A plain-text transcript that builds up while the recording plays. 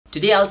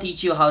Today I'll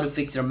teach you how to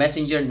fix your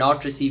Messenger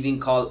not receiving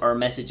call or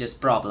messages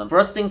problem.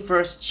 First thing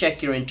first,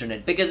 check your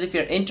internet, because if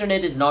your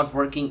internet is not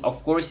working,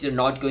 of course you're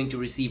not going to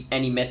receive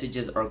any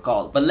messages or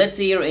call. But let's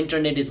say your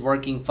internet is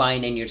working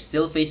fine and you're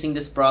still facing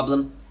this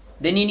problem,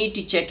 then you need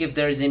to check if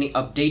there is any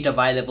update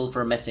available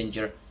for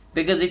Messenger.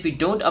 Because if you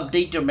don't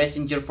update your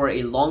Messenger for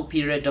a long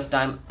period of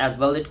time as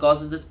well, it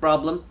causes this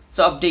problem.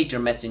 So update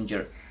your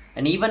Messenger.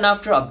 And even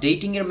after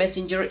updating your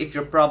Messenger, if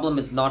your problem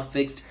is not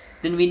fixed,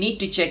 then we need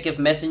to check if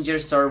Messenger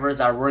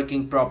servers are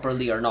working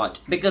properly or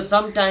not. Because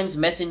sometimes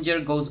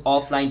Messenger goes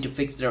offline to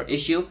fix their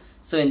issue.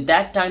 So in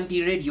that time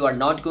period, you are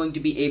not going to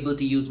be able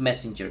to use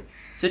Messenger.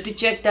 So to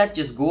check that,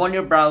 just go on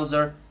your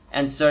browser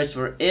and search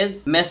for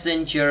is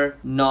Messenger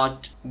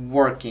not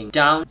working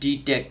down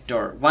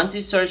detector. Once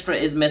you search for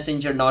is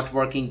Messenger not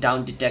working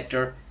down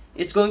detector,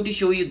 it's going to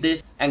show you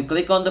this, and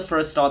click on the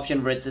first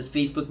option where it says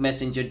Facebook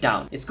Messenger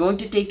down. It's going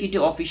to take you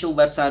to official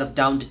website of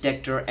Down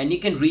Detector, and you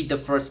can read the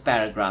first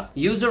paragraph.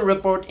 User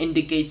report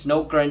indicates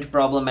no current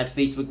problem at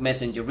Facebook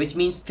Messenger, which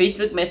means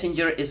Facebook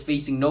Messenger is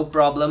facing no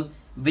problem,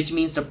 which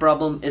means the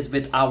problem is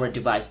with our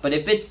device. But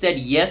if it said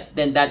yes,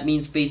 then that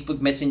means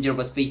Facebook Messenger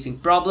was facing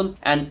problem,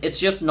 and it's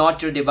just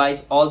not your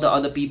device. All the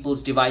other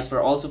people's device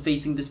were also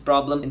facing this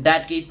problem. In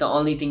that case, the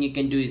only thing you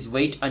can do is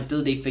wait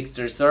until they fix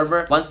their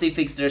server. Once they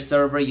fix their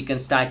server, you can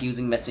start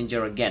using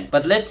Messenger again.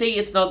 But let's say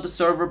it's not the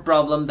server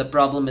problem, the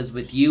problem is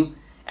with you,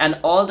 and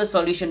all the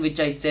solution which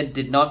I said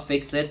did not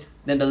fix it.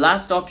 Then the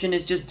last option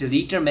is just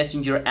delete your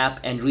Messenger app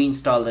and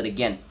reinstall it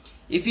again.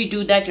 If you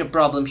do that, your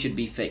problem should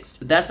be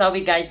fixed. That's how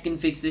we guys can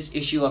fix this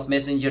issue of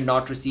Messenger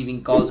not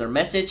receiving calls or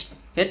message.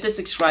 Hit the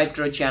subscribe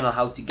to our channel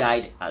How to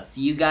Guide. I'll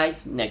see you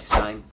guys next time.